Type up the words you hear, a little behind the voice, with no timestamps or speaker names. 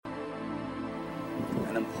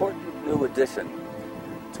An important new addition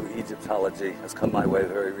to Egyptology has come my way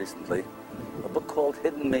very recently. A book called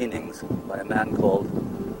Hidden Meanings by a man called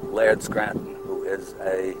Laird Scranton, who is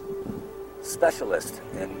a specialist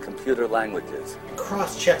in computer languages.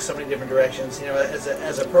 Cross-check so many different directions. You know,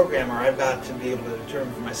 as a programmer, I've got to be able to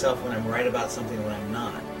determine for myself when I'm right about something and when I'm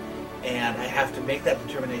not. And I have to make that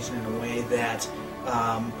determination in a way that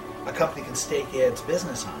a company can stake its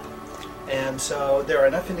business on. And so there are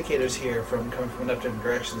enough indicators here coming from enough different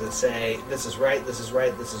directions that say, this is right, this is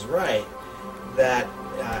right, this is right, that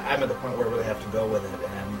I'm at the point where I really have to go with it.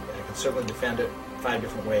 And I can certainly defend it 5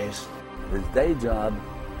 different ways. His day job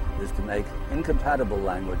is to make incompatible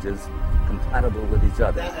languages compatible with each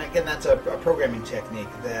other. Again, that's a programming technique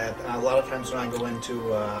that a lot of times when I go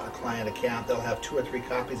into a client account, they'll have 2 or 3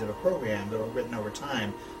 copies of a program that were written over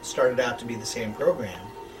time, started out to be the same program.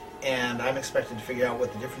 And I'm expected to figure out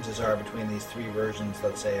what the differences are between these 3 versions,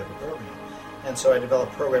 let's say, of a program. And so I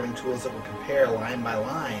developed programming tools that would compare line by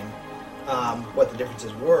line what the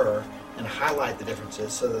differences were and highlight the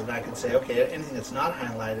differences so that I could say, okay, anything that's not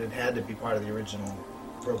highlighted had to be part of the original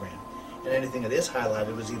program. And anything that is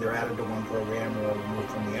highlighted was either added to one program or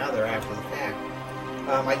removed from the other after the fact.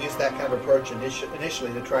 I used that kind of approach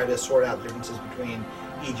initially to try to sort out differences between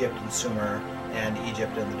Egypt and Sumer and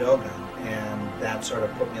Egypt and the Dogon, and that sort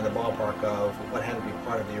of put me in the ballpark of what had to be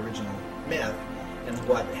part of the original myth and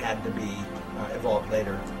what had to be evolved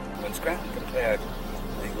later. When Scranton compared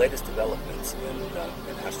the latest developments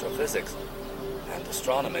in astrophysics and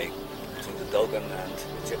astronomy to the Dogon and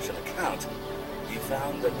Egyptian account, he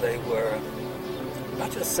found that they were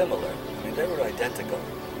not just similar, I mean, they were identical.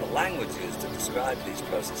 The language used to describe these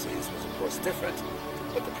processes was, of course, different,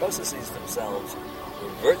 but the processes themselves were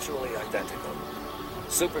virtually identical.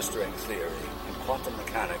 Superstring theory and quantum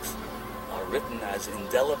mechanics are written as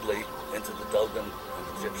indelibly into the Dogon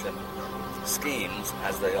and Egyptian schemes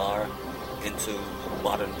as they are into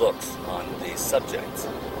modern books on these subjects.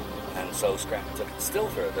 And so Scranton took it still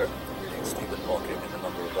further, reading Stephen Hawking and a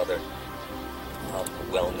number of other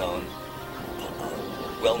well-known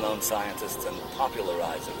scientists and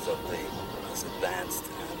popularizers of this advanced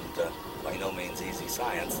and by no means easy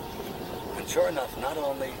science. And sure enough, not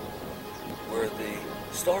only were the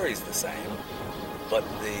stories the same, but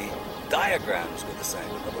the diagrams were the same.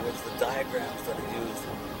 In other words, the diagrams that are used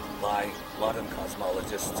by modern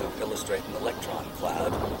cosmologists to illustrate an electron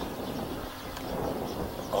cloud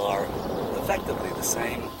are effectively the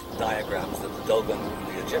same diagrams that the Dogon and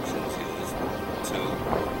the Egyptians used to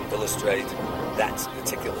illustrate that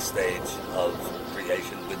particular stage of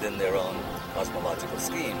creation within their own cosmological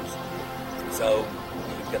schemes. So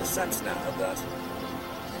you can get a sense now that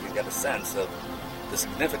you can get a sense of the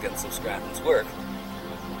significance of Scranton's work.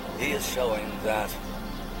 He's showing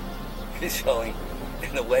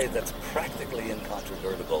in a way that's practically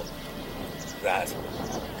incontrovertible that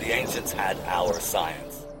the ancients had our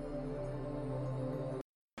science.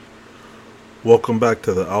 Welcome back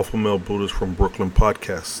to the Alpha Male Buddhist from Brooklyn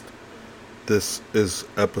podcast. This is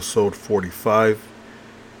episode 45,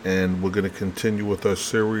 and we're going to continue with our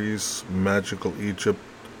series, Magical Egypt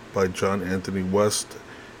by John Anthony West,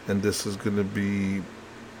 and this is going to be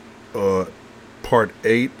part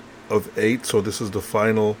 8 of 8, so this is the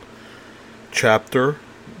final chapter,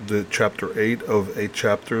 the chapter 8 of 8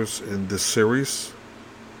 chapters in this series,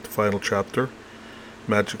 the final chapter,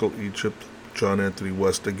 Magical Egypt, John Anthony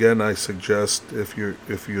West. Again, I suggest if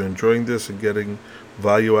you're enjoying this and getting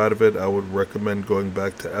value out of it, I would recommend going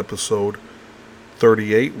back to episode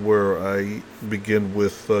 38, where I begin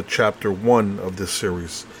with chapter 1 of this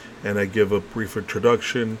series, and I give a brief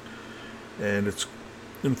introduction, and it's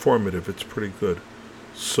informative. It's pretty good.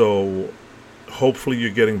 So hopefully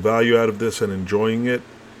you're getting value out of this and enjoying it.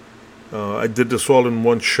 I did this all in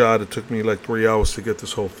one shot. It took me like 3 hours to get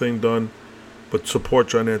this whole thing done. But support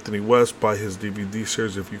John Anthony West, buy his DVD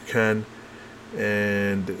series if you can.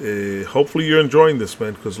 And hopefully you're enjoying this,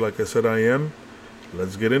 man, because like I said, I am.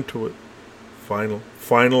 Let's get into it. Final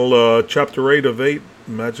chapter 8 of 8,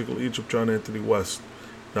 Magical Egypt, John Anthony West.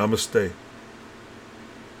 Namaste.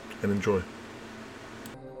 And enjoy.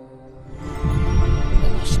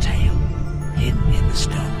 A lost tale, hidden in the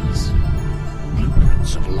stones.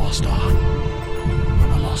 Blueprints of a lost art,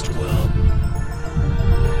 a lost world.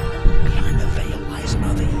 Behind the veil lies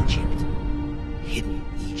another Egypt. Hidden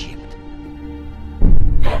Egypt.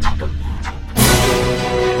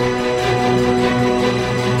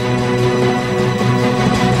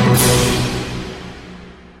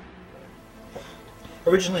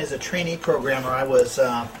 Originally, as a trainee programmer, I was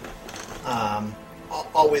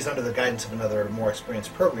always under the guidance of another more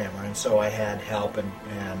experienced programmer, and so I had help and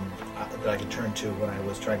that I could turn to when I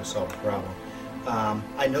was trying to solve a problem.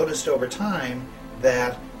 I noticed over time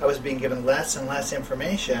that I was being given less and less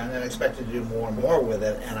information and expected to do more and more with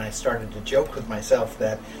it, and I started to joke with myself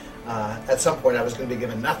that at some point I was going to be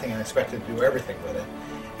given nothing and expected to do everything with it.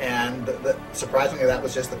 And surprisingly, that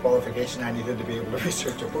was just the qualification I needed to be able to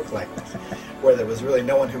research a book like this, where there was really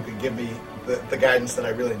no one who could give me the guidance that I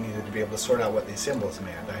really needed to be able to sort out what these symbols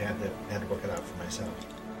meant. I had to work it out for myself.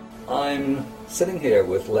 I'm sitting here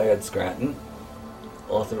with Laird Scranton,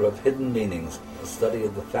 author of Hidden Meanings, a study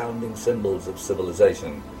of the founding symbols of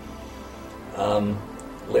civilization.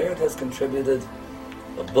 Laird has contributed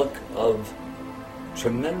a book of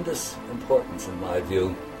tremendous importance, in my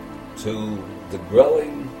view, to the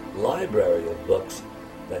growing library of books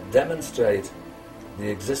that demonstrate the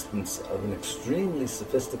existence of an extremely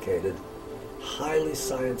sophisticated, highly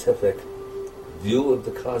scientific view of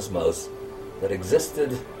the cosmos that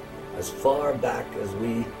existed as far back as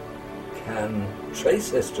we can trace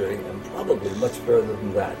history, and probably much further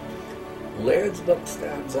than that. Laird's book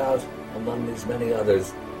stands out among these many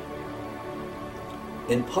others,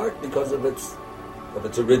 in part because of its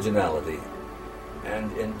originality,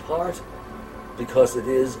 and in part because it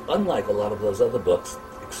is, unlike a lot of those other books,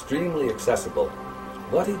 extremely accessible.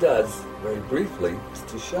 What he does, very briefly, is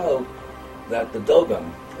to show that the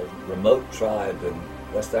Dogon, a remote tribe in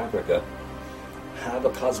West Africa, have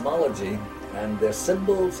a cosmology, and their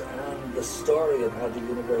symbols and the story of how the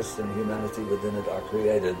universe and humanity within it are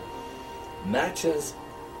created matches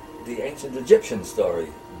the ancient Egyptian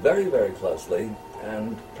story very, very closely,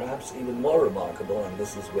 and perhaps even more remarkable, and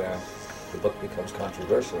this is where the book becomes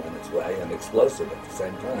controversial in its way and explosive at the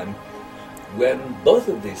same time, when both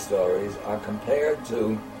of these stories are compared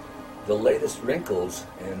to the latest wrinkles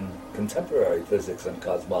in contemporary physics and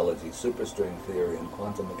cosmology, superstring theory and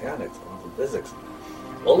quantum mechanics, quantum physics.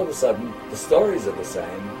 All of a sudden, the stories are the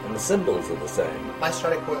same and the symbols are the same. My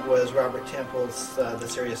starting point was Robert Temple's The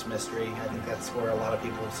Serious Mystery. I think that's where a lot of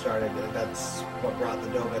people started. That's what brought the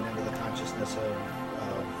Dogon into the consciousness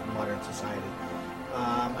of modern society.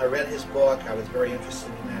 I read his book. I was very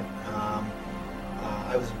interested in it.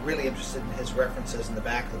 I was really interested in his references in the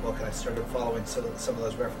back of the book, and I started following some of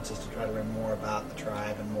those references to try to learn more about the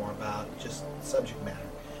tribe and more about just subject matter.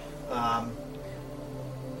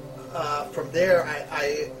 From there,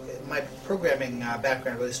 my programming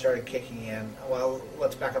background really started kicking in. Well,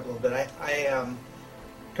 let's back up a little bit. I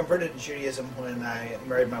converted to Judaism when I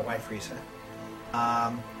married my wife, Risa.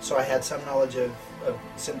 So I had some knowledge of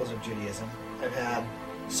symbols of Judaism. I've had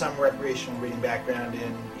some recreational reading background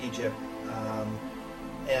in Egypt.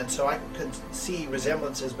 And so I could see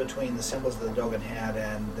resemblances between the symbols that the Dogon had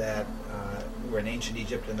and that were in ancient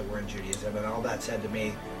Egypt and that were in Judaism. And all that said to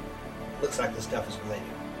me, looks like this stuff is related.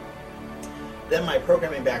 Then my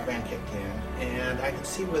programming background kicked in, and I could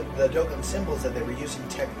see with the Dogon symbols that they were using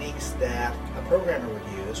techniques that a programmer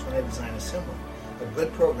would use when they design a symbol. A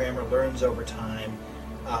good programmer learns over time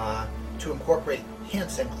to incorporate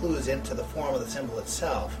hints and clues into the form of the symbol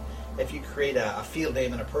itself. If you create a field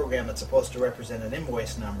name in a program that's supposed to represent an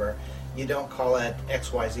invoice number, you don't call it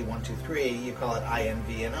XYZ123, you call it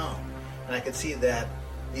INVNO. And I could see that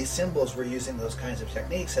these symbols were using those kinds of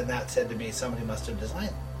techniques, and that said to me somebody must have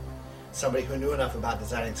designed them. Somebody who knew enough about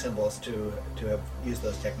designing symbols to have used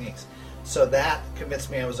those techniques. So that convinced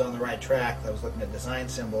me I was on the right track. I was looking at design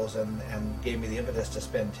symbols and gave me the impetus to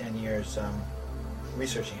spend 10 years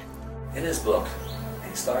researching it. In his book,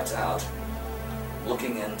 he starts out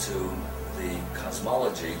looking into the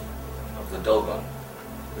cosmology of the Dogon.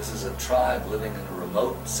 This is a tribe living in a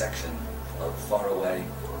remote section of faraway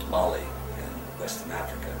Mali in Western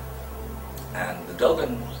Africa. And the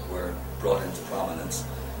Dogon were brought into prominence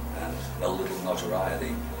and no little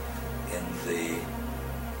notoriety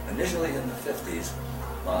initially in the 50s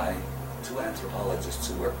by two anthropologists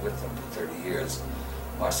who worked with them for 30 years,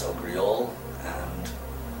 Marcel Griol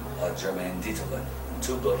and Germain Dieterlen. In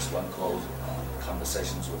two books, one called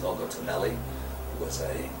Conversations with Ogo Tonelli, who was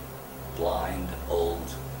a blind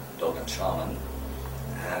old Dogon shaman,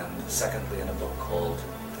 and secondly in a book called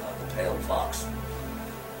The Pale Fox.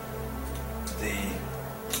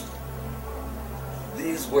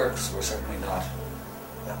 These works were certainly not,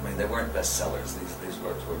 they weren't bestsellers. These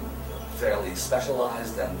works were fairly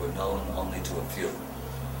specialized and were known only to a few.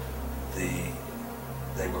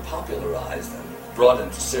 They were popularized and brought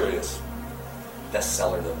into serious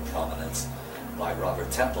bestseller prominence by Robert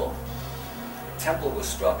Temple. Temple was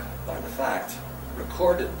struck by the fact,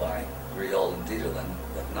 recorded by Griol and Dieterlen,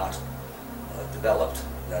 but not developed,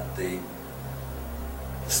 that the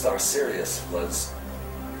star Sirius was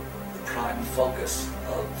the prime focus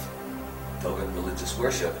of Dogon religious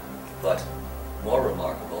worship, but more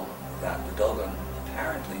remarkable, that the Dogon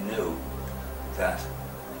apparently knew that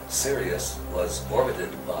Sirius was orbited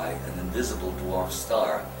by an invisible dwarf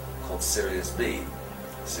star called Sirius B.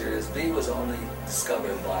 Sirius B was only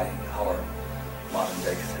discovered by our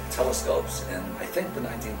modern-day telescopes in, I think, the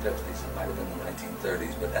 1950s. It might have been the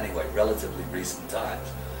 1930s, but anyway, relatively recent times.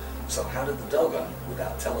 So how did the Dogon,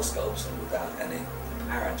 without telescopes and without any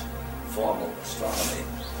apparent formal astronomy,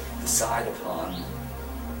 decide upon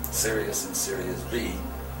Sirius and Sirius B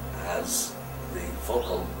as the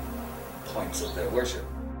focal points of their worship?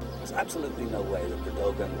 There's absolutely no way that the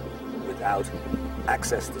Dogon, without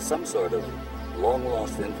access to some sort of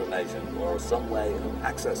long-lost information or some way of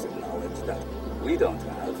accessing knowledge that we don't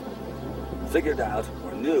have, figured out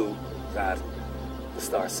or knew that the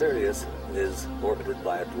star Sirius is orbited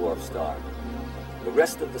by a dwarf star. The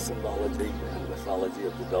rest of the symbology and mythology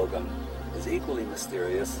of the Dogon is equally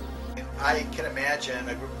mysterious. I can imagine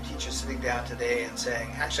a group of teachers sitting down today and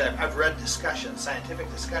saying, actually, I've read discussions, scientific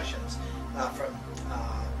discussions from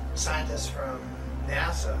scientists from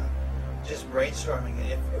NASA, just brainstorming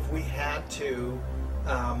if we had to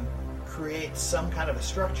create some kind of a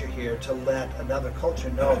structure here to let another culture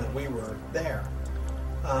know that we were there.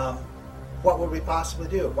 What would we possibly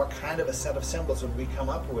do? What kind of a set of symbols would we come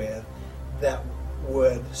up with that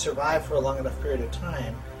would survive for a long enough period of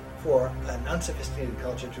time for an unsophisticated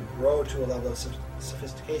culture to grow to a level of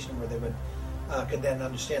sophistication where they would could then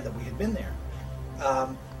understand that we had been there?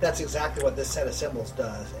 That's exactly what this set of symbols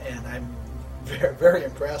does, and I'm very, very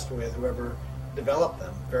impressed with whoever developed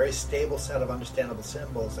them. Very stable set of understandable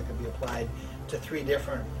symbols that can be applied to three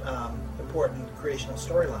different important creational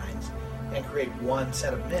storylines and create one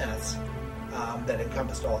set of myths that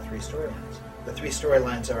encompassed all three storylines. The three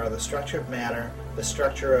storylines are the structure of matter, the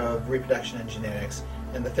structure of reproduction and genetics,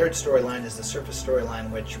 and the third storyline is the surface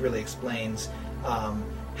storyline, which really explains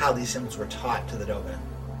how these symbols were taught to the Dogon.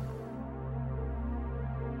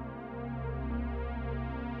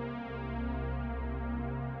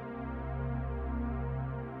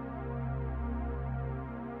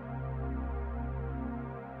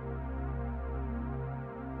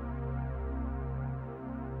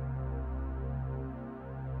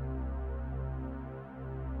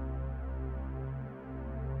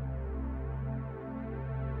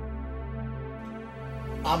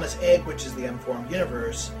 Amma's egg, which is the unformed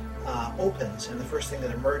universe, opens, and the first thing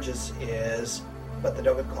that emerges is what the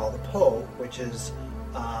Dogon call the Po, which is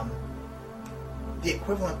the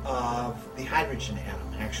equivalent of the hydrogen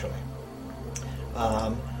atom, actually.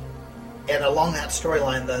 And along that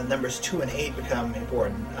storyline, the numbers 2 and 8 become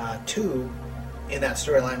important. 2 in that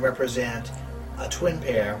storyline represent a twin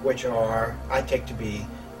pair, which are, I take to be,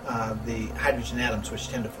 the hydrogen atoms, which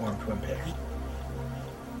tend to form twin pairs.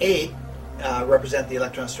 8 represent the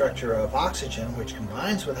electron structure of oxygen, which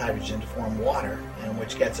combines with hydrogen to form water, and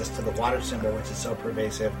which gets us to the water symbol, which is so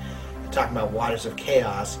pervasive. We're talking about waters of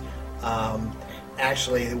chaos.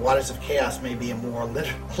 Actually, the waters of chaos may be a more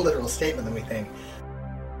literal statement than we think.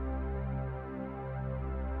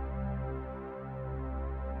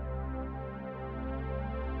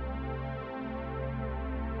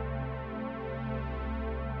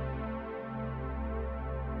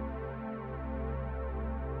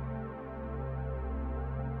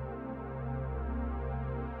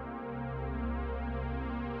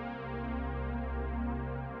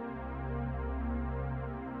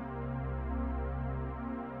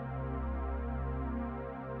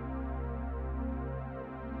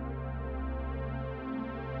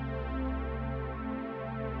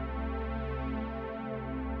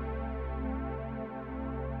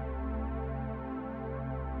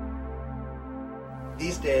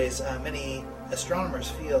 These days, many astronomers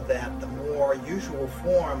feel that the more usual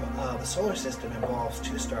form of a solar system involves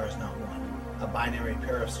two stars, not one, a binary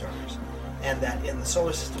pair of stars. And that in the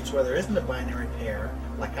solar systems where there isn't a binary pair,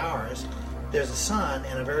 like ours, there's a sun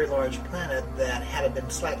and a very large planet that, had it been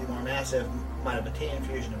slightly more massive, might have attained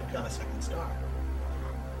fusion and become a second star.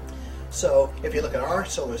 So if you look at our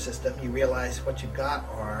solar system, you realize what you've got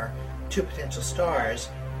are 2 potential stars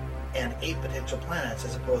and 8 potential planets,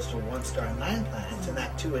 as opposed to 1 star and 9 planets, and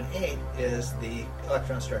that 2 and 8 is the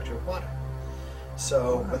electron structure of water.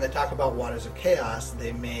 So when they talk about waters of chaos,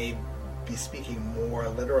 they may be speaking more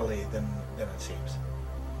literally than it seems.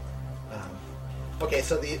 Okay,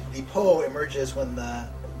 so the Po emerges when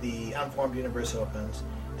the unformed universe opens.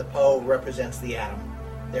 The Po represents the atom.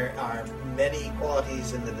 There are many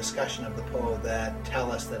qualities in the discussion of the Po that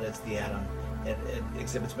tell us that it's the atom. It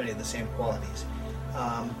exhibits many of the same qualities.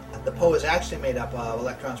 The Po is actually made up of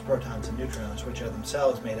electrons, protons, and neutrons, which are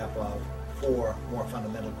themselves made up of 4 more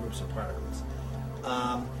fundamental groups of particles.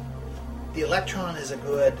 The electron is a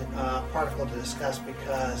good particle to discuss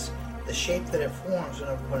because the shape that it forms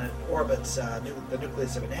when it orbits the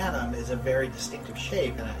nucleus of an atom is a very distinctive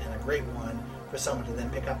shape and a great one for someone to then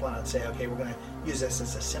pick up on and say, okay, we're going to use this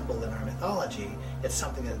as a symbol in our mythology. It's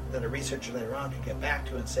something that a researcher later on can get back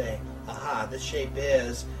to and say, aha, this shape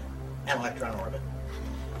is an electron orbit.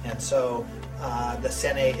 And so the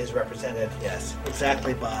Cene is represented, yes,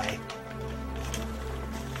 exactly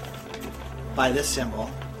by this symbol,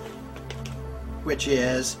 which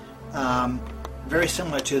is very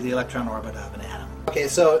similar to the electron orbit of an atom. Okay,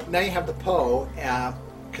 so now you have the Po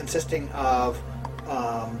consisting of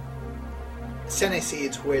Cene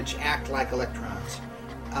seeds which act like electrons.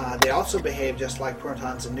 They also behave just like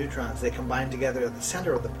protons and neutrons. They combine together at the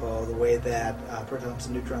center of the Po the way that protons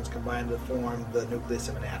and neutrons combine to form the nucleus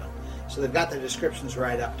of an atom. So they've got their descriptions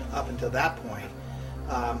right up until that point.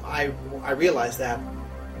 I realized that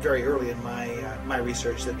very early in my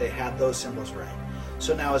research that they had those symbols right.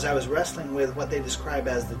 So now as I was wrestling with what they describe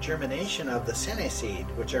as the germination of the Cene seed,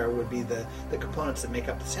 which would be the components that make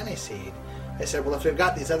up the Cene seed, I said, well, if they've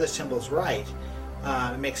got these other symbols right,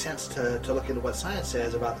 it makes sense to look into what science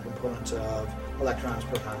says about the components of electrons,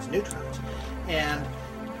 protons, and neutrons. And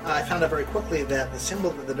I found out very quickly that the symbol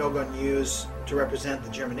that the Dogon use to represent the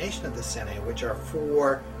germination of the Cene, which are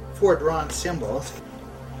four drawn symbols,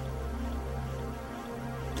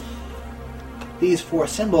 these four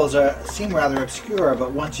symbols seem rather obscure,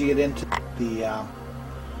 but once you get into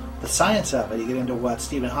the science of it, you get into what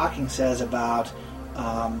Stephen Hawking says about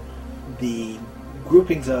the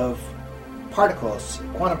groupings of particles,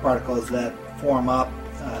 quantum particles that form up,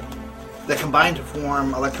 that combine to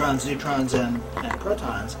form electrons, neutrons, and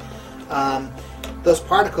protons. Those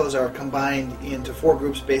particles are combined into four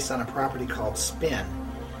groups based on a property called spin.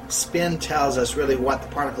 Spin tells us really what the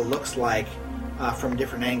particle looks like from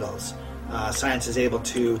different angles. Science is able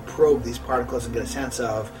to probe these particles and get a sense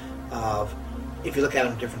of if you look at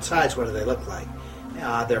them from different sides, what do they look like?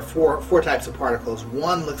 There are four types of particles.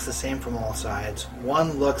 One looks the same from all sides.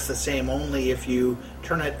 One looks the same only if you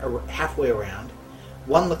turn it halfway around.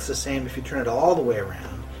 One looks the same if you turn it all the way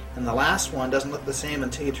around. And the last one doesn't look the same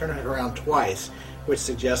until you turn it around twice, which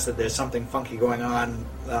suggests that there's something funky going on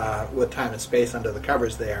with time and space under the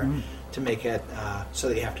covers there to make it so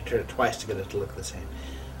that you have to turn it twice to get it to look the same.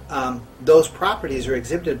 Those properties are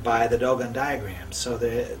exhibited by the Dogon diagrams, so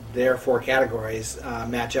their four categories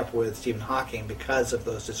match up with Stephen Hawking because of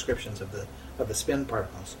those descriptions of the spin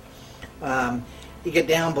particles. You get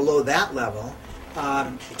down below that level,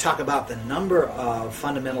 you talk about the number of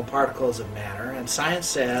fundamental particles of matter, and science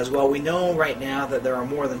says, well, we know right now that there are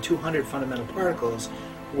more than 200 fundamental particles.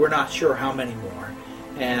 We're not sure how many more,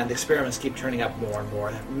 and experiments keep turning up more and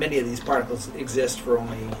more. Many of these particles exist for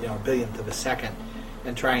only a billionth of a second,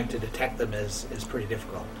 and trying to detect them is pretty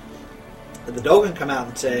difficult. But the Dogon come out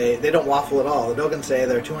and say, they don't waffle at all. The Dogon say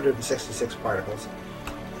there are 266 particles.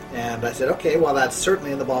 And I said, okay, well, that's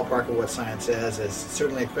certainly in the ballpark of what science says. It's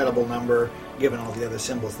certainly a credible number given all the other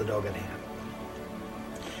symbols the Dogon have.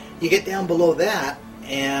 You get down below that,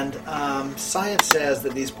 and science says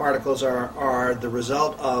that these particles are the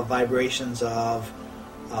result of vibrations of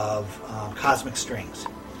cosmic strings.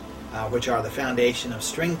 Which are the foundation of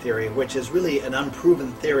string theory, which is really an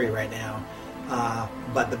unproven theory right now,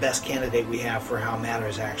 but the best candidate we have for how matter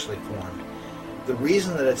is actually formed. The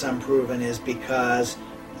reason that it's unproven is because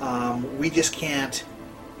we just can't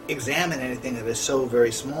examine anything that is so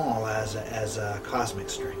very small as a cosmic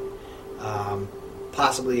string.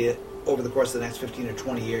 Possibly over the course of the next 15 or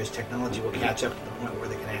 20 years, technology will catch up to the point where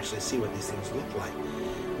they can actually see what these things look like.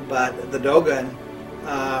 But the Dogon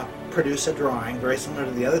produce a drawing, very similar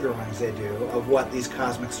to the other drawings they do, of what these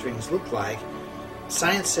cosmic strings look like.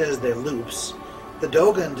 Science says they're loops. The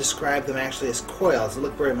Dogon describe them actually as coils. They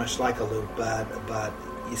look very much like a loop, but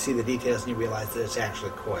you see the details and you realize that it's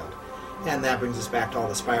actually coiled. And that brings us back to all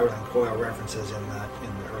the spiraling coil references in the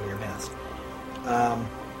earlier myths.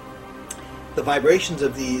 The vibrations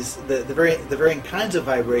of these, the varying kinds of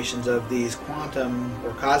vibrations of these quantum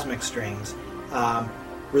or cosmic strings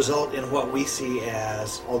result in what we see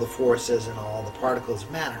as all the forces and all the particles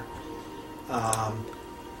of matter. At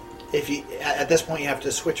this point, you have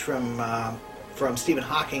to switch from Stephen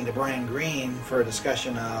Hawking to Brian Greene for a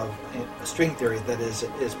discussion of a string theory that is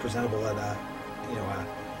presentable at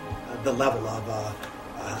the level of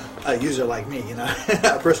a user like me,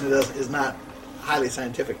 a person who is not highly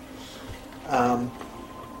scientific.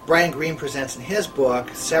 Brian Greene presents in his book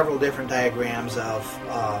several different diagrams of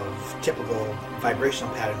typical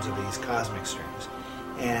vibrational patterns of these cosmic strings.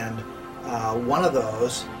 And one of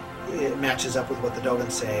those, it matches up with what the Dogon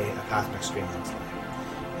say a cosmic string looks like.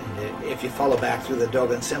 if you follow back through the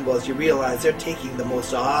Dogon symbols, you realize they're taking the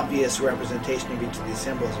most obvious representation of each of these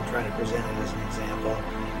symbols and trying to present it as an example.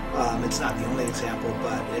 It's not the only example,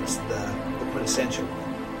 but it's the quintessential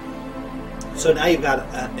one. So now you've got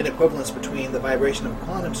an equivalence between the vibration of a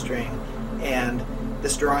quantum string and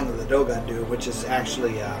this drawing that the Dogon do, which is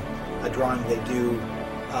actually a drawing they do,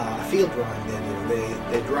 a field drawing they do.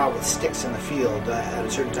 They draw with sticks in the field at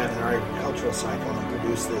a certain time in their agricultural cycle and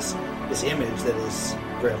produce this image that is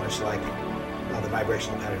very much like the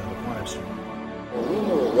vibrational pattern of a quantum string. The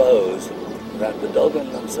rumor arose that the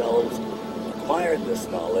Dogon themselves acquired this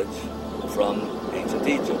knowledge from ancient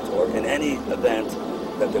Egypt, or in any event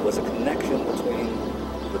that there was a connection between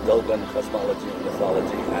the Dogon cosmology and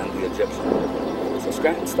mythology and the Egyptian. So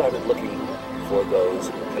Scranton started looking for those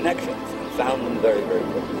connections and found them very, very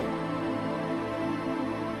quickly.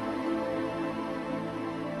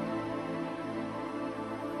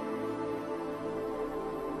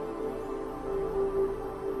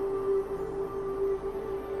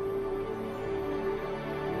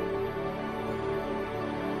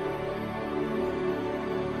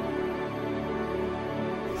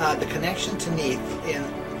 The connection to Neith,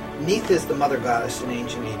 Neith is the mother goddess in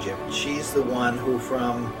ancient Egypt. She's the one who,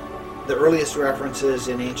 from the earliest references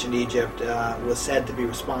in ancient Egypt, was said to be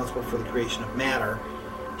responsible for the creation of matter.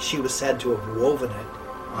 She was said to have woven it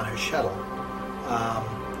on her shuttle,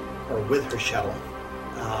 or with her shuttle.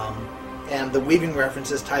 And the weaving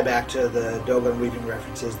references tie back to the Dogon weaving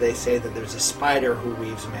references. They say that there's a spider who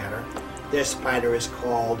weaves matter. Their spider is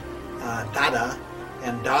called Dada,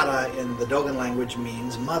 and Dada in the Dogon language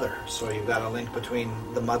means mother. So you've got a link between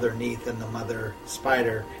the mother Neith and the mother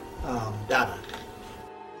spider, Dada.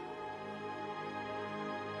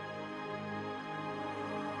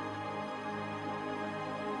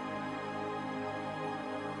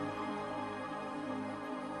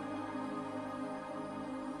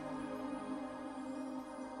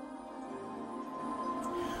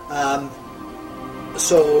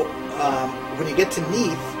 When you get to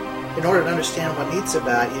Neith, in order to understand what Neith's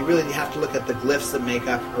about, you really have to look at the glyphs that make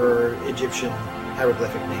up her Egyptian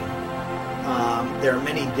hieroglyphic name. There are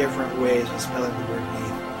many different ways of spelling the word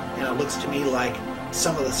Neith, and it looks to me like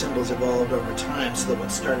some of the symbols evolved over time, so that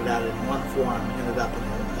what started out in one form ended up in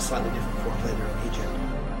a slightly different form later in Egypt.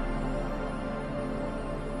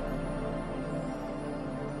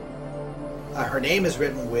 Her name is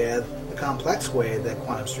written with the complex way that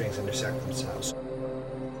quantum strings intersect themselves.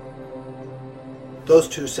 Those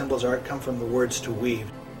two symbols come from the words to weave.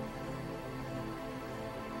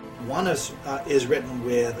 One is written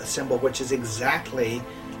with a symbol which is exactly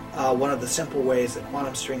one of the simple ways that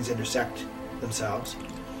quantum strings intersect themselves.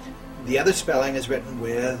 The other spelling is written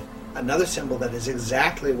with another symbol that is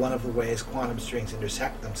exactly one of the ways quantum strings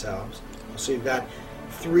intersect themselves. So you've got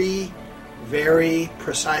three very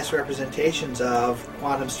precise representations of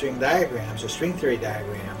quantum string diagrams, or string theory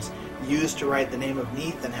diagrams, used to write the name of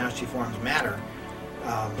Neith and how she forms matter.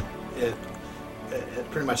 It's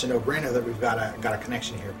pretty much a no-brainer that we've got a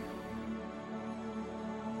connection here.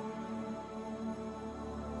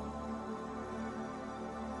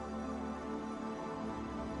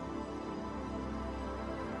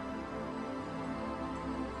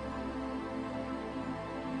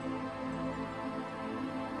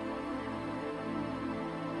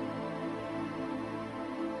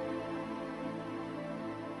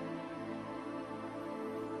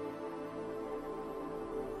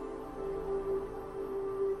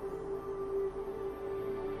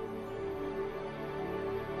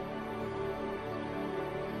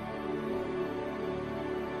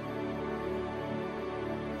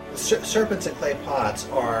 Serpents and clay pots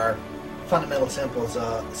are fundamental symbols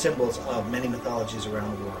of many mythologies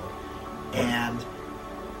around the world. And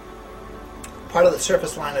part of the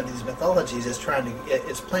surface line of these mythologies is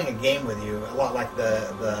it's playing a game with you, a lot like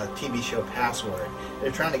the TV show Password.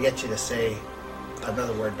 They're trying to get you to say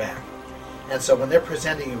another word back. And so when they're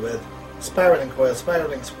presenting you with spiraling coil,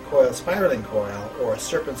 spiraling coil, spiraling coil, or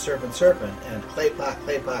serpent, serpent, serpent, and clay pot,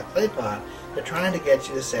 clay pot, clay pot, they're trying to get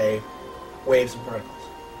you to say waves and particles.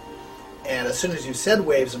 And as soon as you said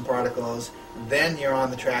waves and particles, then you're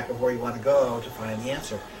on the track of where you want to go to find the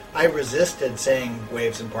answer. I resisted saying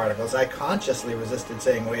waves and particles. I consciously resisted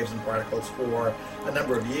saying waves and particles for a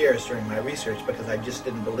number of years during my research, because I just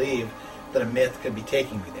didn't believe that a myth could be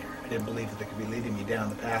taking me there. I didn't believe that it could be leading me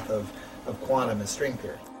down the path of quantum and string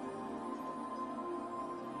theory.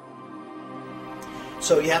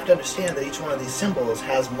 So you have to understand that each one of these symbols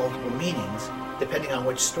has multiple meanings depending on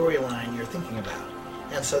which storyline you're thinking about.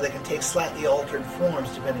 And so they can take slightly altered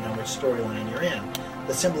forms depending on which storyline you're in.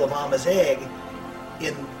 The symbol of Amma's egg,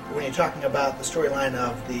 when you're talking about the storyline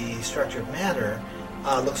of the structure of matter,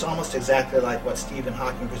 looks almost exactly like what Stephen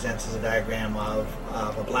Hawking presents as a diagram of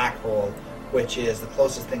a black hole, which is the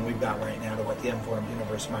closest thing we've got right now to what the unformed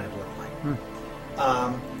universe might have looked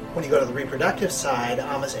like. When you go to the reproductive side,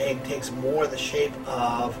 Amma's egg takes more the shape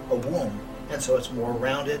of a womb, and so it's more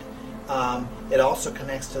rounded. It also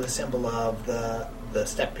connects to the symbol of the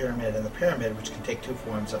step pyramid and the pyramid, which can take two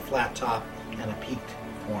forms, a flat top and a peaked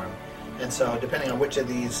form. And so depending on which of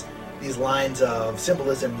these lines of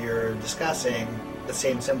symbolism you're discussing, the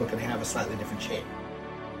same symbol can have a slightly different shape.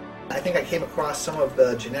 I think I came across some of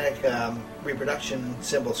the genetic reproduction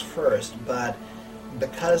symbols first, but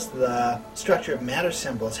because the structure of matter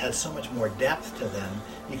symbols had so much more depth to them,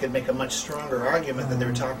 you could make a much stronger argument that they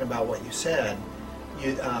were talking about what you said,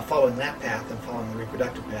 following that path and following the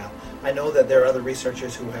reproductive path. I know that there are other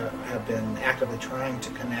researchers who have been actively trying to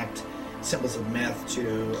connect symbols of myth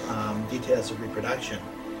to details of reproduction,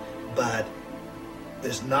 but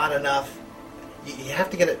there's not enough. You have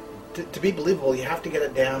to get it to be believable. You have to get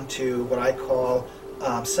it down to what I call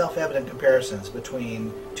self-evident comparisons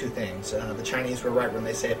between two things. The Chinese were right when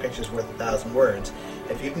they say a picture's worth 1,000 words.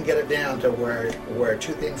 If you can get it down to where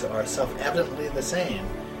two things are self-evidently the same,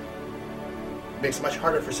 it makes it much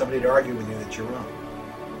harder for somebody to argue with you that you're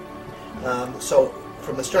wrong. So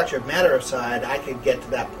from the structure of matter side, I could get to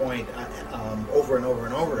that point over and over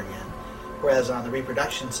and over again. Whereas on the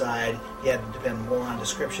reproduction side, you had to depend more on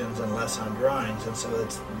descriptions and less on drawings, and so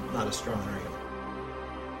it's not a strong argument.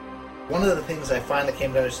 One of the things I finally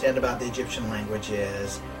came to understand about the Egyptian language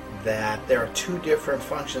is that there are two different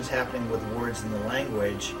functions happening with words in the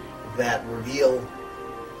language that reveal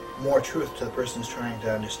more truth to the person who's trying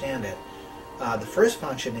to understand it. The first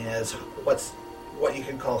function is what you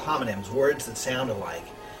can call homonyms, words that sound alike,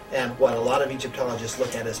 and what a lot of Egyptologists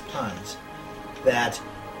look at as puns. That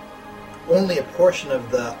only a portion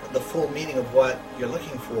of the full meaning of what you're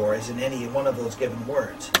looking for is in any one of those given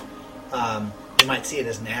words. You might see it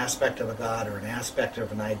as an aspect of a god or an aspect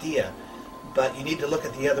of an idea, but you need to look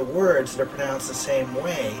at the other words that are pronounced the same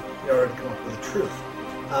way in order to come up with the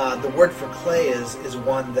truth. The word for clay is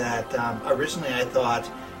one that originally I thought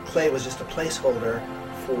clay was just a placeholder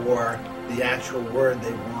for the actual word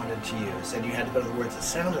they wanted to use, and you had to go to the words that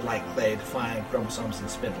sounded like clay to find chromosomes and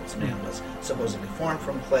spindles. Man was supposedly formed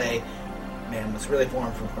from clay. Man was really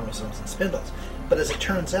formed from chromosomes and spindles. But as it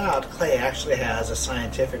turns out, clay actually has a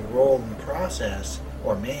scientific role in the process,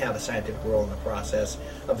 or may have a scientific role in the process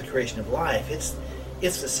of the creation of life. It's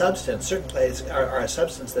the substance. Certain clays are a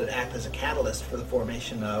substance that act as a catalyst for the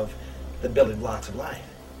formation of the building blocks of life.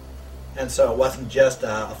 And so it wasn't just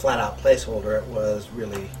a flat-out placeholder, it was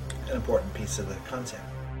really an important piece of the concept.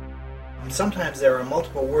 Sometimes there are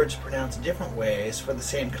multiple words pronounced different ways for the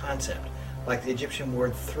same concept. Like the Egyptian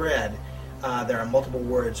word thread, there are multiple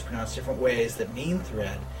words pronounced different ways that mean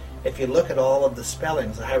thread. If you look at all of the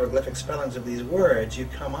spellings, the hieroglyphic spellings of these words, you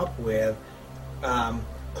come up with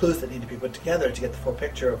clues that need to be put together to get the full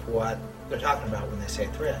picture of what they're talking about when they say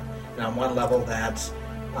thread. And on one level, that's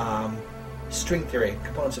string theory,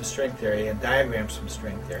 components of string theory, and diagrams from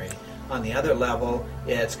string theory. On the other level,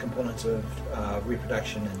 it's components of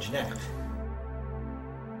reproduction and genetics.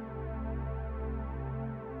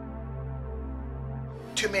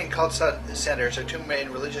 Two main cult centers, or two main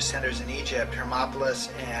religious centers in Egypt,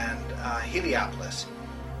 Hermopolis and Heliopolis.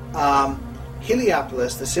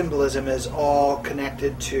 Heliopolis, the symbolism is all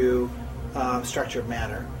connected to structure of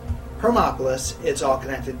matter. Hermopolis, it's all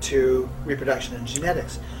connected to reproduction and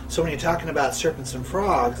genetics. So when you're talking about serpents and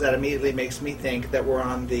frogs, that immediately makes me think that we're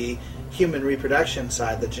on the human reproduction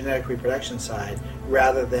side, the genetic reproduction side,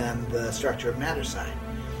 rather than the structure of matter side.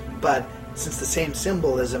 But since the same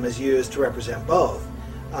symbolism is used to represent both,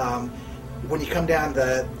 when you come down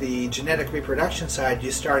the genetic reproduction side, you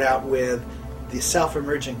start out with the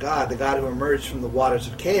self-emergent God. The God who emerged from the waters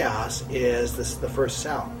of chaos is the first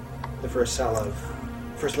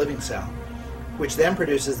living cell, which then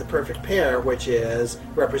produces the perfect pair, which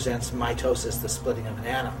represents mitosis, the splitting of an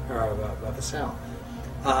atom or of a cell.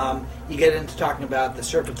 You get into talking about the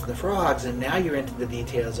serpents and the frogs, and now you're into the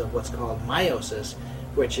details of what's called meiosis,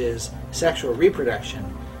 which is sexual reproduction,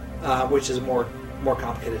 which is a more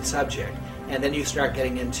complicated subject. And then you start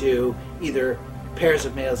getting into either pairs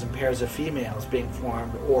of males and pairs of females being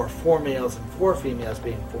formed, or 4 males and 4 females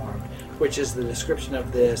being formed, which is the description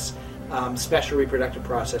of this special reproductive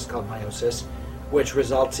process called meiosis, which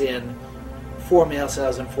results in 4 male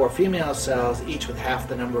cells and 4 female cells, each with half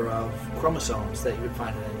the number of chromosomes that you would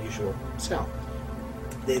find in an usual cell.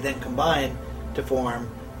 They then combine to form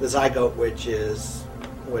the zygote, which is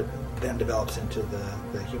what then develops into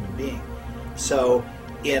the human being. So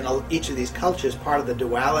in each of these cultures, part of the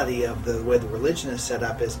duality of the way the religion is set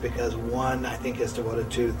up is because one, I think, is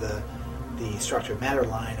devoted to the structure of matter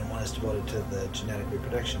line, and one is devoted to the genetic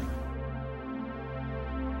reproduction.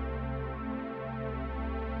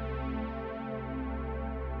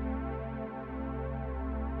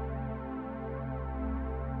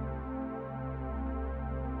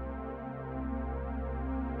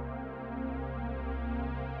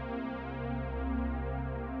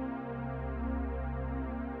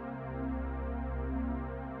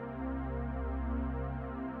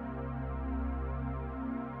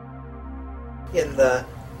 In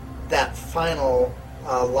that final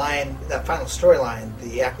line, that final storyline,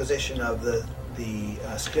 the acquisition of the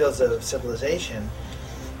skills of civilization,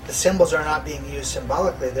 the symbols are not being used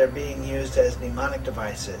symbolically. They're being used as mnemonic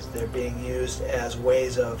devices. They're being used as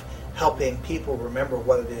ways of helping people remember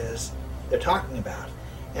what it is they're talking about.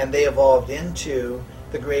 And they evolved into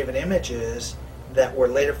the graven images that were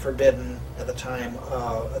later forbidden at the time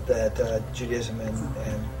that Judaism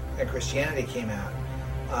and Christianity came out.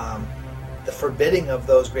 The forbidding of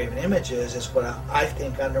those graven images is what I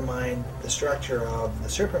think undermined the structure of the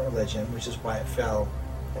serpent religion, which is why it fell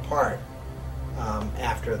apart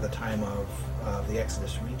after the time of the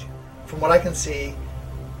Exodus from Egypt. From what I can see,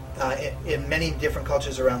 in many different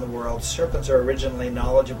cultures around the world, serpents are originally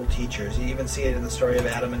knowledgeable teachers. You even see it in the story of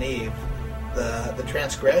Adam and Eve. The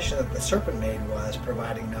transgression that the serpent made was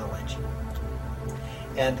providing knowledge.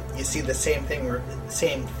 And you see the same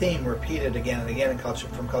theme repeated again and again in culture,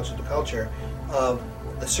 from culture to culture, of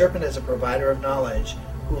the serpent as a provider of knowledge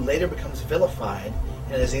who later becomes vilified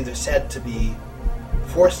and is either said to be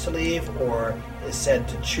forced to leave or is said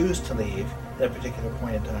to choose to leave at a particular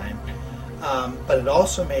point in time. But it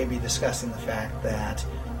also may be discussing the fact that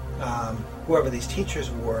whoever these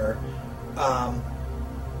teachers were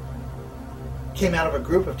came out of a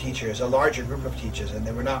group of teachers, a larger group of teachers, and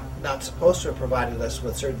they were not supposed to have provided us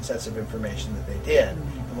with certain sets of information that they did.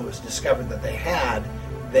 And when it was discovered that they had,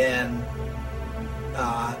 then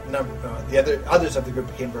the others of the group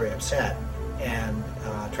became very upset and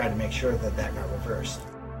tried to make sure that got reversed.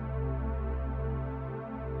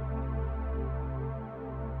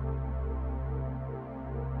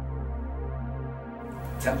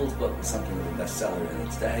 Temple's book was something of a bestseller in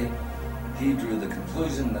its day. He drew the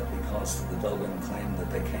conclusion that because the Dogon claimed that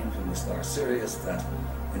they came from the star Sirius, that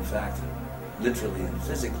in fact, literally and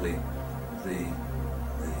physically, the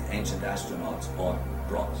ancient astronauts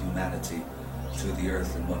brought humanity to the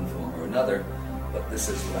Earth in one form or another. But this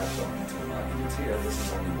is, without going into an argument here, this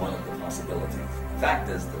is only one of the possibilities. The fact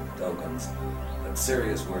is that that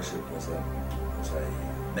Sirius worship was a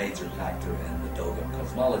major factor in the Dogon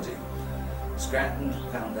cosmology. Scranton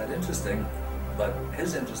found that interesting, but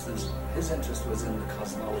his interest was in the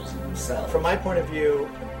cosmology himself. From my point of view,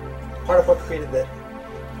 part of what created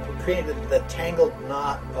the tangled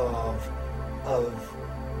knot of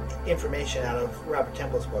information out of Robert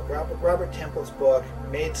Temple's book. Robert Temple's book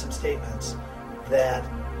made some statements that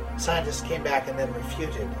scientists came back and then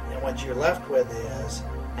refuted, and what you're left with is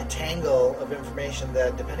a tangle of information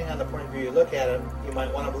that, depending on the point of view you look at it, you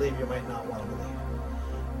might want to believe, you might not want to believe.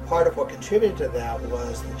 Part of what contributed to that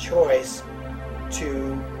was the choice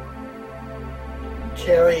to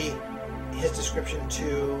carry his description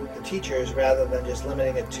to the teachers rather than just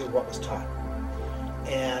limiting it to what was taught.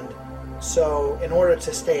 And so in order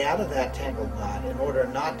to stay out of that tangled knot, in order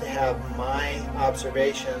not to have my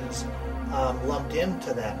observations lumped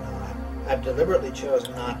into that knot, I've deliberately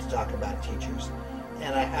chosen not to talk about teachers.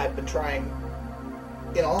 And I've been trying,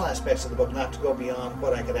 in all aspects of the book, not to go beyond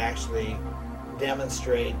what I could actually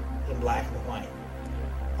demonstrate in black and white.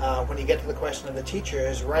 When you get to the question of the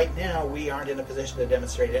teachers, right now we aren't in a position to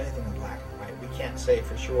demonstrate anything in black and white. We can't say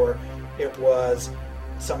for sure it was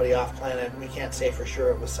somebody off planet. We can't say for sure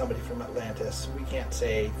it was somebody from Atlantis. We can't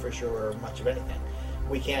say for sure much of anything.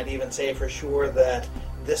 We can't even say for sure that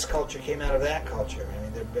this culture came out of that culture. I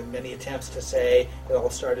mean, there have been many attempts to say it all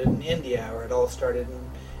started in India, or it all started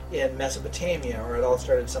in Mesopotamia, or it all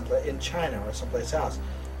started someplace in China or someplace else.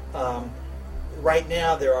 Right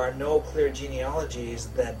now, there are no clear genealogies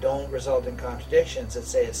that don't result in contradictions that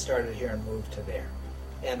say it started here and moved to there.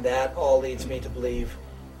 And that all leads me to believe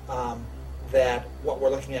that what we're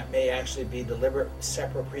looking at may actually be deliberate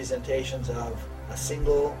separate presentations of a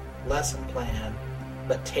single lesson plan,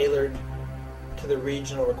 but tailored to the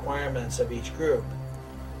regional requirements of each group.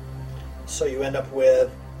 So you end up with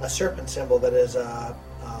a serpent symbol that is a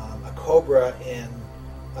cobra in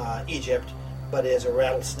Egypt, but is a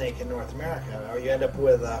rattlesnake in North America. Or you end up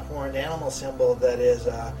with a horned animal symbol that is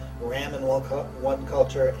a ram in one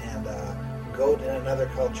culture and a goat in another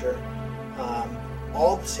culture.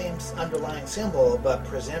 all the same underlying symbol, but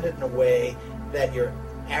presented in a way that your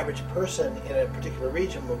average person in a particular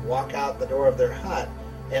region would walk out the door of their hut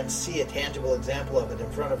and see a tangible example of it in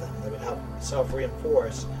front of them that would help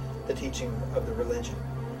self-reinforce the teaching of the religion.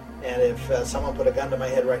 And if someone put a gun to my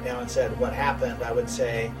head right now and said, what happened, I would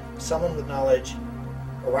say, someone with knowledge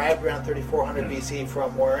arrived around 3400 BC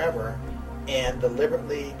from wherever and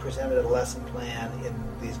deliberately presented a lesson plan in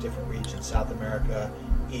these different regions: South America,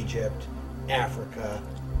 Egypt, Africa,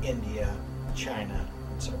 India, China,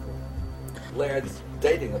 and so forth. Laird's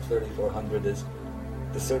dating of 3400 is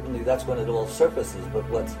certainly, that's when it all surfaces, but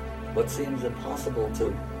what seems impossible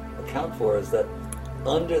to account for is that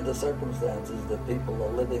under the circumstances that people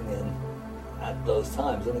are living in at those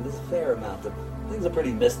times, I mean, there's a fair amount of, things are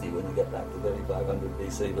pretty misty when you get back to 3500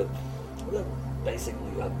 BC, but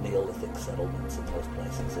basically you have Neolithic settlements in those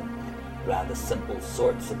places and rather simple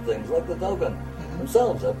sorts of things, like the Dogon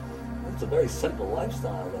themselves. It's a very simple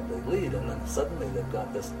lifestyle that they lead, and then suddenly they've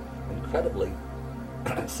got this incredibly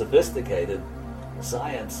sophisticated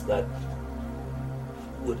science that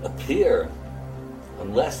would appear,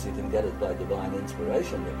 unless you can get it by divine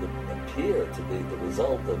inspiration, it would appear to be the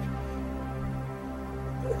result of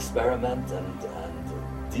experiment and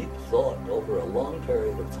deep thought over a long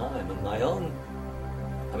period of time. And my own,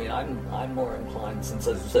 I mean, I'm more inclined, since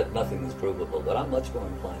as you said, nothing is provable, but I'm much more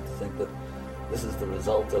inclined to think that this is the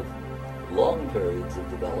result of long periods of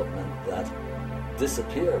development that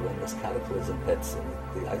disappear when this cataclysm hits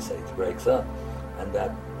and the Ice Age breaks up, and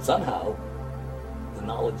that somehow the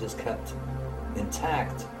knowledge is kept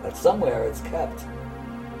intact, that somewhere it's kept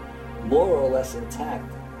more or less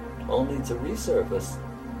intact, only to resurface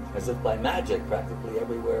as if by magic practically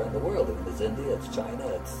everywhere in the world. I mean, it's India, it's China,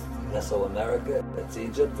 it's Mesoamerica, it's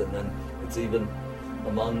Egypt, and then it's even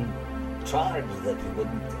among tribes that you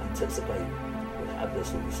wouldn't anticipate would have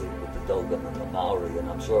this. We see it with the Dogon and the Maori, and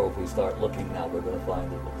I'm sure if we start looking now, we're going to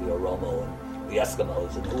find it with the Oromo and the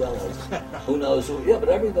Eskimos and who else? Who knows who? Yeah, but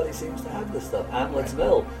everybody seems to have this stuff. Hamlet's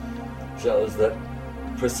Mill shows that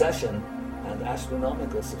precession and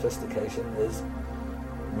astronomical sophistication is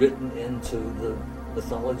written into the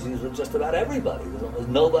mythologies of just about everybody. There's almost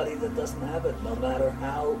nobody that doesn't have it, no matter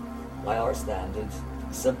how, by our standards,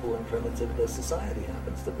 simple and primitive the society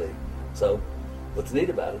happens to be. So what's neat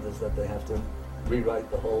about it is that they have to rewrite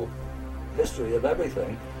the whole history of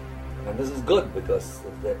everything. And this is good, because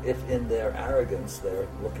if in their arrogance they're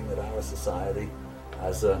looking at our society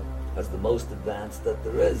as the most advanced that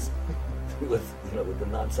there is, with the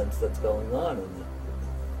nonsense that's going on and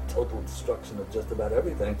the total destruction of just about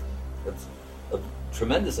everything, it's of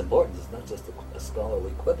tremendous importance. It's not just a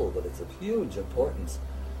scholarly quibble, but it's of huge importance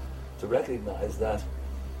to recognize that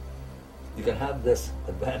you can have this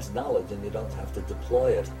advanced knowledge and you don't have to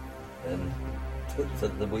deploy it in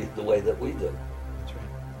the way that we do. That's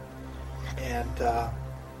right. And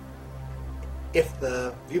if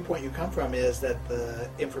the viewpoint you come from is that the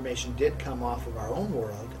information did come off of our own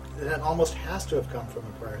world, then it almost has to have come from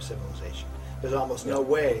a prior civilization. There's almost no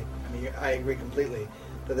way, I mean, I agree completely,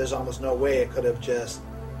 that there's almost no way it could have just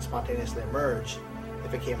spontaneously emerged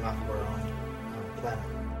if it came off of our own planet.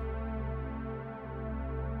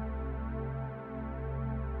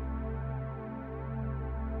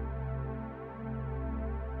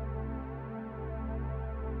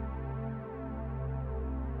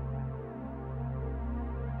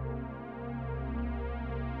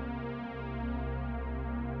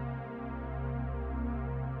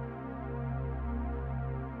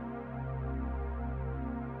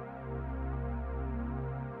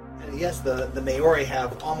 Yes, the Maori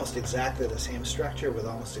have almost exactly the same structure with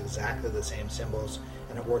almost exactly the same symbols,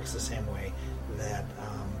 and it works the same way. That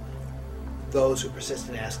those who persist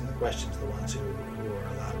in asking the questions are the ones who are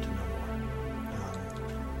allowed to know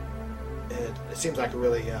more. It seems like a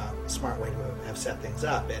really smart way to have set things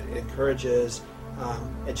up. It encourages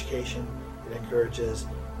education. It encourages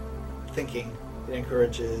thinking. It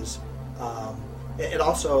encourages. It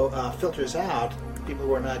also filters out people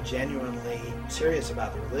who are not genuinely serious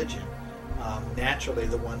about the religion. Naturally,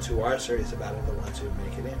 the ones who are serious about it are the ones who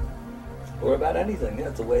make it in. Or about anything. Yeah,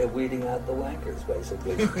 it's a way of weeding out the wankers,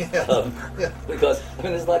 basically. Yeah. Because, I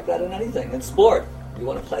mean, it's like that in anything. In sport, you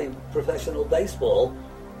want to play professional baseball,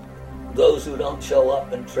 those who don't show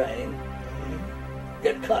up and train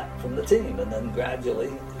get cut from the team, and then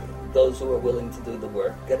gradually those who are willing to do the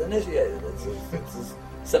work get initiated. It's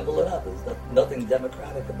simple enough. There's nothing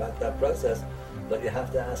democratic about that process, but you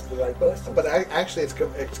have to ask the right questions. But actually,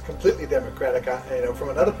 it's completely democratic. From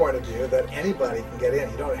another point of view, that anybody can get in.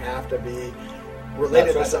 You don't have to be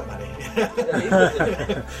related to somebody.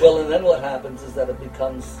 Well, and then what happens is that it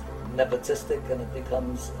becomes nepotistic, and it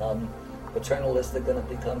becomes paternalistic and it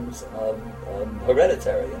becomes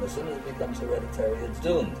hereditary. And as soon as it becomes hereditary, it's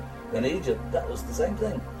doomed. In Egypt, that was the same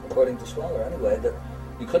thing, according to Schwaller anyway, that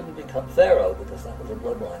you couldn't become pharaoh because that was a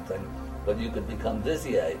bloodline thing, but you could become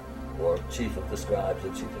vizier, or chief of the scribes, or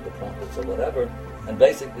chief of the prophets, or whatever, and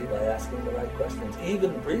basically by asking the right questions.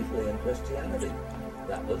 Even briefly in Christianity,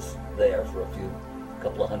 that was there for a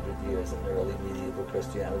couple of hundred years in early medieval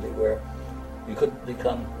Christianity, where you couldn't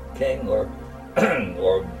become king or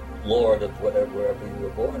or lord of whatever, wherever you were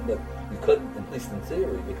born, but you could, at least in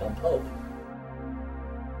theory, become pope.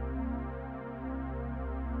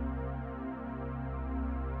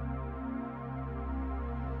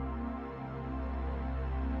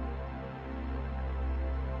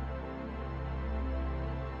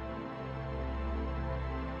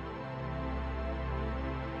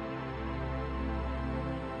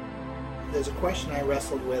 There's a question I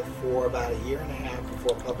wrestled with for about a year and a half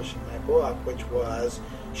before publishing my book, which was,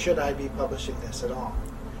 should I be publishing this at all?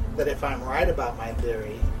 That if I'm right about my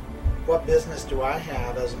theory, what business do I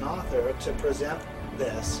have as an author to present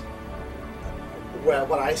this, well,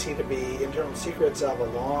 what I see to be internal secrets of a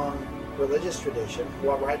long religious tradition?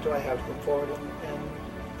 What right do I have to come forward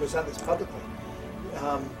and present this publicly?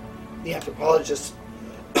 The anthropologists,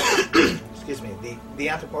 excuse me, the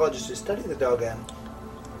anthropologists who study the Dogon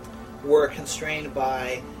were constrained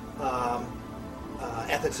by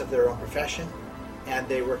ethics of their own profession, and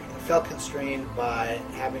they felt constrained by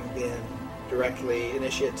having been directly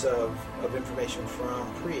initiates of information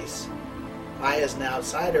from priests. I, as an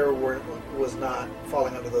outsider, was not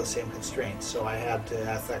falling under those same constraints, so I had to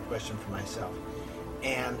ask that question for myself.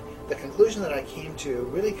 And the conclusion that I came to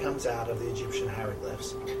really comes out of the Egyptian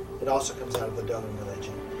hieroglyphs. It also comes out of the Dogon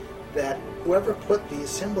religion, that whoever put these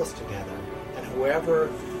symbols together and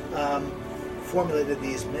whoever formulated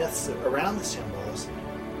these myths around the symbols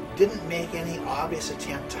didn't make any obvious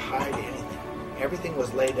attempt to hide anything. Everything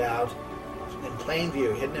was laid out in plain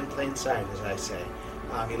view, hidden in plain sight, as I say.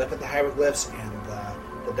 You look at the hieroglyphs and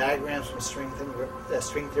the diagrams from string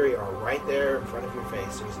theory are right there in front of your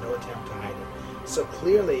face. There was no attempt to hide it. So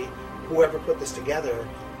clearly, whoever put this together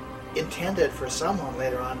intended for someone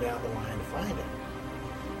later on down the line to find it.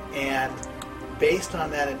 And based on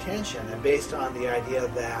that intention, and based on the idea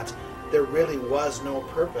that there really was no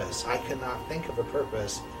purpose, I cannot think of a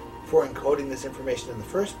purpose for encoding this information in the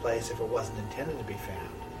first place if it wasn't intended to be found,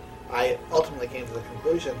 I ultimately came to the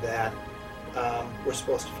conclusion that we're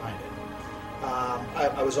supposed to find it.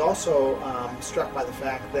 I was also struck by the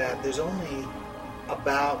fact that there's only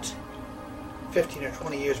about 15 or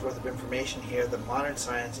 20 years worth of information here that modern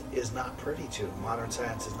science is not privy to. Modern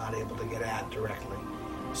science is not able to get at directly.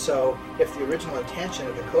 So if the original intention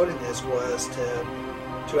of encoding this was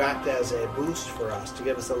to act as a boost for us, to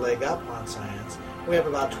give us a leg up on science, we have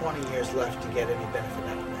about 20 years left to get any benefit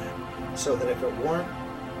out of that. So that if it weren't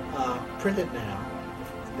printed now,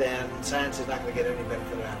 then science is not going to get any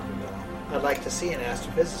benefit out of it at all. I'd like to see an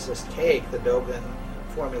astrophysicist take the Dogon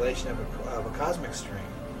formulation of a cosmic string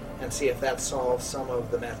and see if that solves some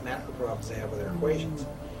of the mathematical problems they have with their equations.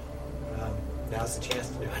 Now's the chance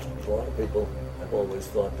to do it. A lot of people have always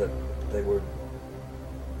thought that they were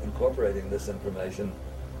incorporating this information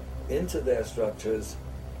into their structures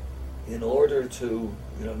in order to,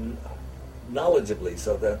 knowledgeably,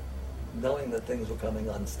 so that knowing that things were coming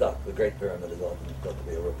unstuck. The Great Pyramid is often thought to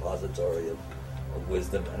be a repository of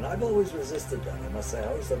wisdom, and I've always resisted that. I must say, I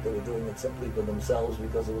always thought they were doing it simply for themselves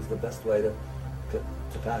because it was the best way to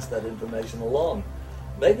pass that information along.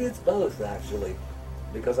 Maybe it's both, actually,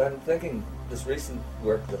 because I'm thinking this recent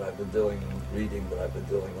work that I've been doing, reading that I've been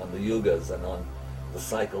doing on the yugas and on the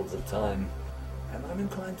cycles of time, and I'm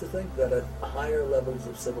inclined to think that at higher levels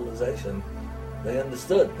of civilization, they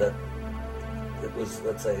understood that it was,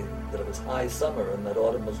 let's say, that it was high summer and that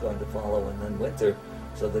autumn was going to follow and then winter,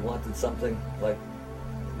 so they wanted something like,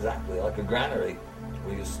 exactly like a granary,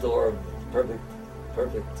 where you store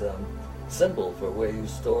perfect symbol for where you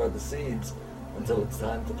store the seeds until it's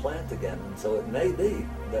time to plant again. And so it may be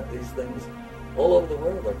that these things all over the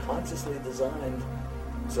world are consciously designed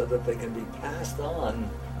so that they can be passed on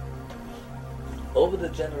over the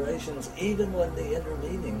generations, even when the inner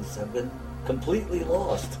meanings have been completely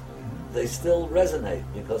lost. They still resonate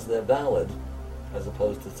because they're valid, as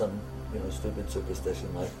opposed to some stupid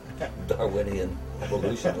superstition like Darwinian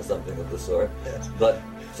evolution or something of the sort. But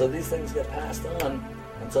so these things get passed on,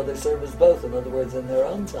 and so they serve as both. In other words, in their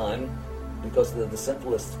own time, because they're the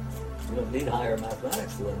simplest, you don't need higher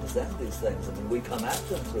mathematics to understand these things. I mean, we come at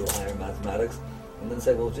them through higher mathematics and then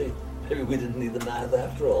say, well, gee, maybe we didn't need the math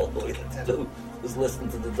after all. What we had to do was listen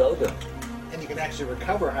to the Dogon. And you can actually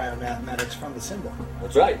recover higher mathematics from the symbol.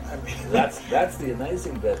 That's right. I mean, that's the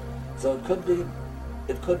amazing bit. So it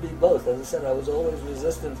could be both. As I said, I was always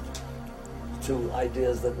resistant to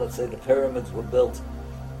ideas that, let's say, the pyramids were built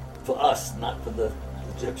for us, not for the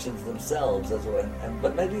Egyptians themselves, as well.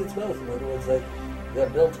 But maybe it's both. In other words, they're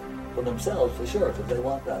built for themselves, for sure, because they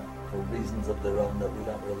want that for reasons of their own that we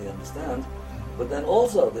don't really understand. But then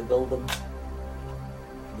also they build them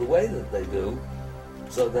the way that they do,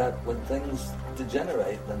 so that when things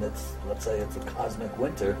degenerate, then let's say it's a cosmic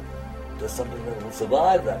winter, there's something that will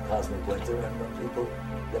survive that cosmic winter, and when people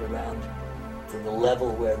get around to the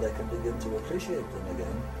level where they can begin to appreciate them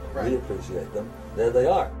again, Right. reappreciate them, there they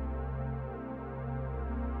are.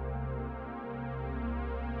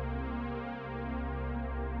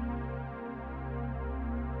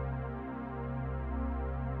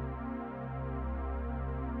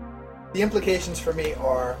 The implications for me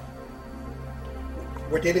are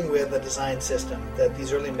we're dealing with a design system, that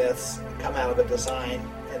these early myths come out of a design,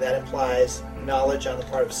 and that implies knowledge on the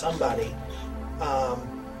part of somebody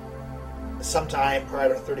sometime prior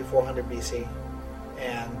to 3400 BC.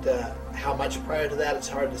 And how much prior to that, it's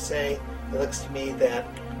hard to say. It looks to me that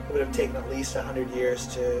it would have taken at least 100 years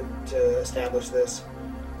to establish this.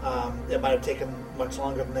 It might have taken much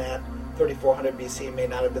longer than that. 3400 BC may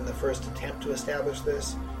not have been the first attempt to establish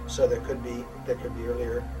this, so there could be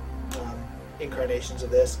earlier incarnations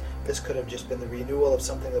of this. This could have just been the renewal of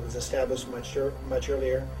something that was established much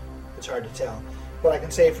earlier. It's hard to tell. What I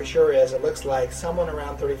can say for sure is it looks like someone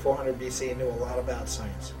around 3400 BC knew a lot about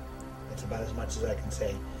science. That's about as much as I can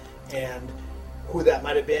say. And who that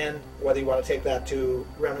might have been, whether you want to take that to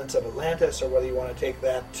remnants of Atlantis or whether you want to take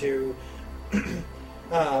that to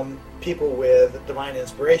people with divine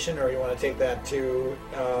inspiration, or you want to take that to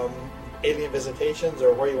alien visitations,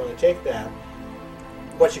 or where you want to take that,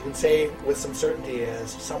 what you can say with some certainty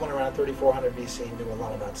is someone around 3400 BC knew a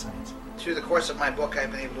lot about science. Through the course of my book,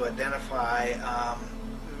 I've been able to identify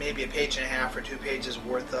maybe a page and a half or 2 pages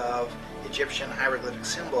worth of Egyptian hieroglyphic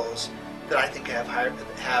symbols that I think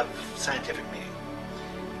have scientific meaning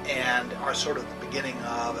and are sort of the beginning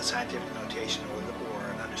of a scientific notation or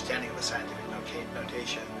an understanding of a scientific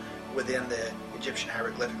notation within the Egyptian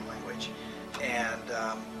hieroglyphic language. And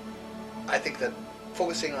I think that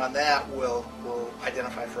focusing on that will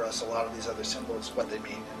identify for us a lot of these other symbols, what they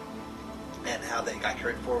mean, and how they got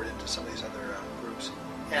carried forward into some of these other groups.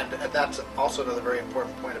 And that's also another very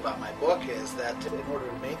important point about my book, is that in order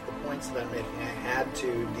to make the points that I'm making, I had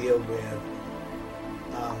to deal with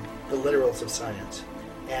the literals of science.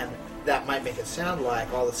 And that might make it sound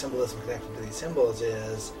like all the symbolism connected to these symbols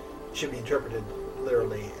should be interpreted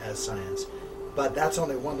literally as science. But that's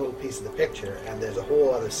only one little piece of the picture, and there's a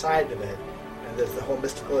whole other side of it, and there's the whole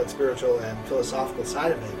mystical and spiritual and philosophical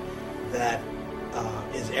side of it that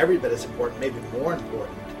is every bit as important, maybe more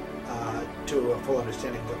important, to a full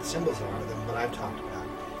understanding of what the symbols are than what I've talked about.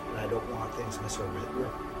 And I don't want things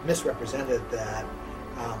misrepresented that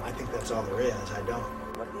I think that's all there is. I don't.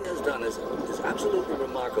 What he has done is absolutely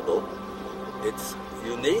remarkable. It's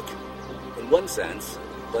unique in one sense,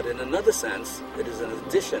 but in another sense, it is an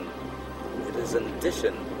addition. It is an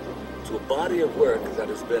addition to a body of work that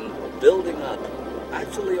has been building up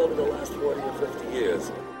actually over the last 40 or 50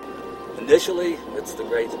 years. Initially, it's the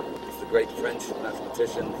great French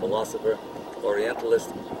mathematician, philosopher, Orientalist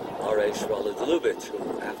R.A. Schwarzlubitsch,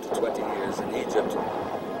 who after 20 years in Egypt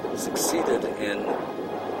succeeded in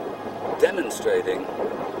demonstrating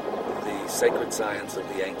the sacred science of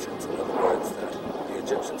the ancients. In other words, that the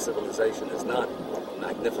Egyptian civilization is not a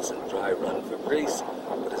magnificent dry run for Greece,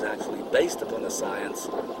 but is actually based upon a science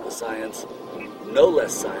no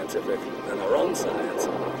less scientific than our own science,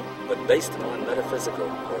 but based on metaphysical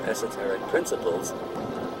or esoteric principles.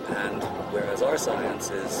 And whereas our science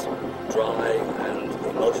is dry and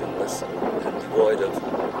emotionless and devoid of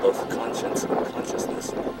both conscience and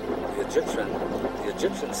consciousness, the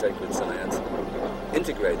Egyptian sacred science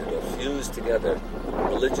integrated or fused together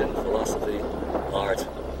religion, philosophy, art,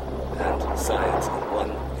 and science in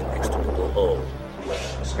one inextricable whole.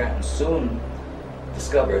 Scranton soon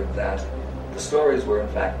discovered that the stories were in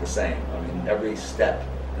fact the same. I mean, every step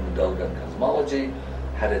in the Dogon cosmology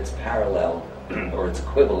had its parallel or its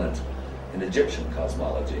equivalent in Egyptian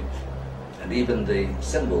cosmology. And even the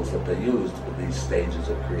symbols that they used for these stages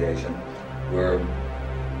of creation were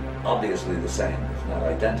obviously the same, if not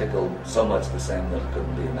identical, so much the same that it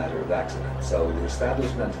couldn't be a matter of accident. So the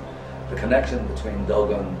establishment, the connection between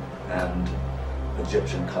Dogon and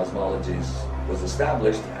Egyptian cosmologies was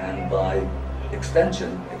established, and by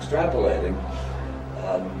extension, extrapolating,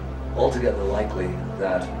 altogether likely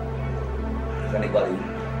that if anybody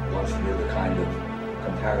wants to do the kind of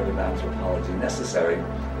comparative anthropology necessary,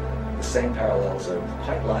 the same parallels are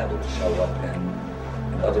quite liable to show up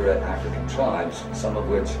in other African tribes, some of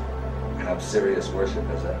which have serious worship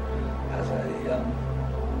as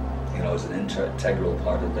an integral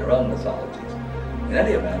part of their own mythologies. In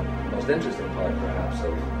any event, the most interesting part, perhaps,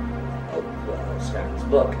 of Scranton's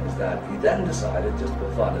book is that he then decided, just for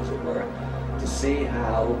fun as it were, to see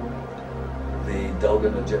how the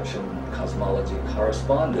Dogon Egyptian cosmology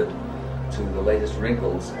corresponded to the latest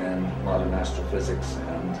wrinkles in modern astrophysics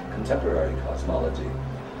and contemporary cosmology.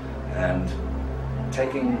 And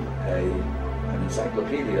taking an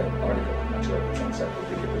encyclopedia article, I'm not sure if it's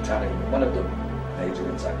Encyclopedia Britannica, but one of the major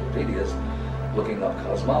encyclopedias, looking up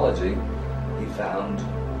cosmology, he found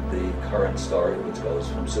the current story, which goes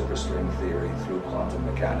from superstring theory through quantum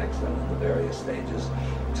mechanics and in the various stages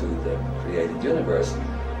to the created universe.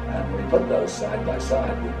 And when he put those side by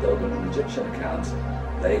side with Dogon and Egyptian accounts,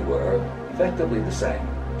 they were effectively the same.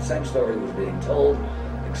 The same story was being told,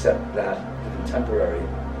 except that the contemporary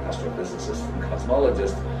astrophysicists and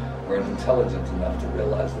cosmologists weren't intelligent enough to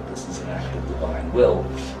realize that this is an act of divine will,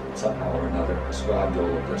 and somehow or another ascribed all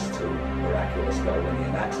of this to miraculous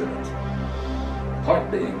Darwinian accident. The point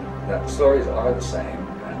being that the stories are the same,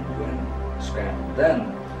 and when Scranton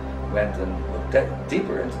then went and looked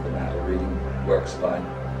deeper into the matter, reading works by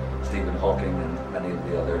Stephen Hawking and many of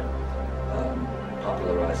the other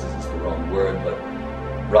popularizers is the wrong word, but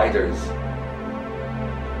writers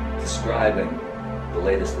describing the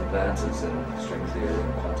latest advances in string theory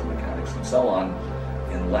and quantum mechanics and so on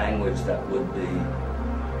in language that would be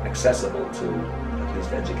accessible to at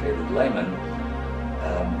least educated laymen,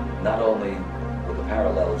 not only were the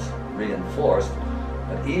parallels reinforced,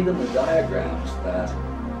 but even the diagrams that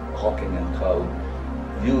Hawking and co.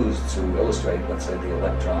 used to illustrate, let's say, the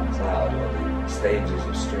electron cloud or the stages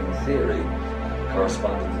of string theory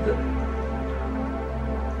corresponded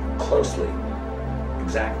closely,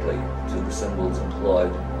 exactly, to the symbols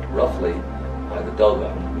employed roughly by the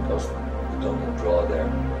Dogon, because the Dogon draw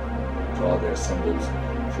their symbols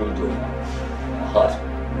through doing a hut,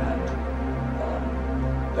 and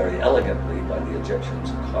very elegantly by the Egyptians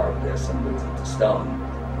who carved their symbols into stone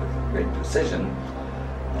with great precision.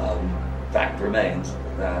 Fact remains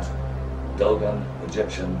that Dogon,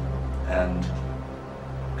 Egyptian, and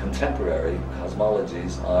contemporary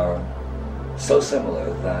cosmologies are so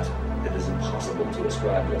similar that it is impossible to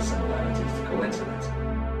ascribe their similarities to coincidence.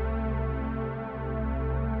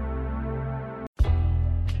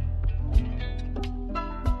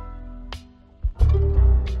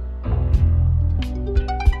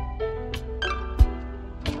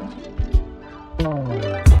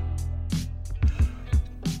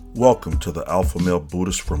 Welcome to the Alpha Male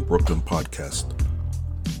Buddhist from Brooklyn podcast.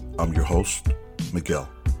 I'm your host, Miguel.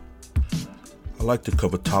 I like to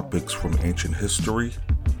cover topics from ancient history,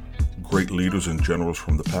 great leaders and generals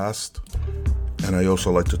from the past, and I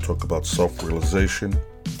also like to talk about self-realization,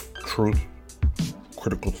 truth,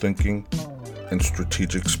 critical thinking, and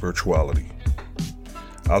strategic spirituality.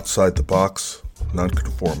 Outside the box,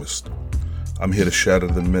 nonconformist. I'm here to shatter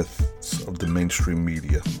the myths of the mainstream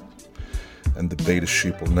media and the beta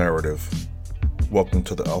sheeple narrative. Welcome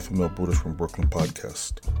to the Alpha Male Buddhist from Brooklyn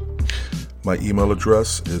podcast. My email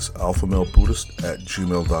address is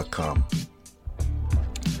alphamalebuddhist@gmail.com.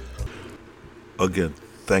 Again,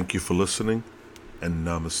 thank you for listening, and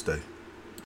namaste.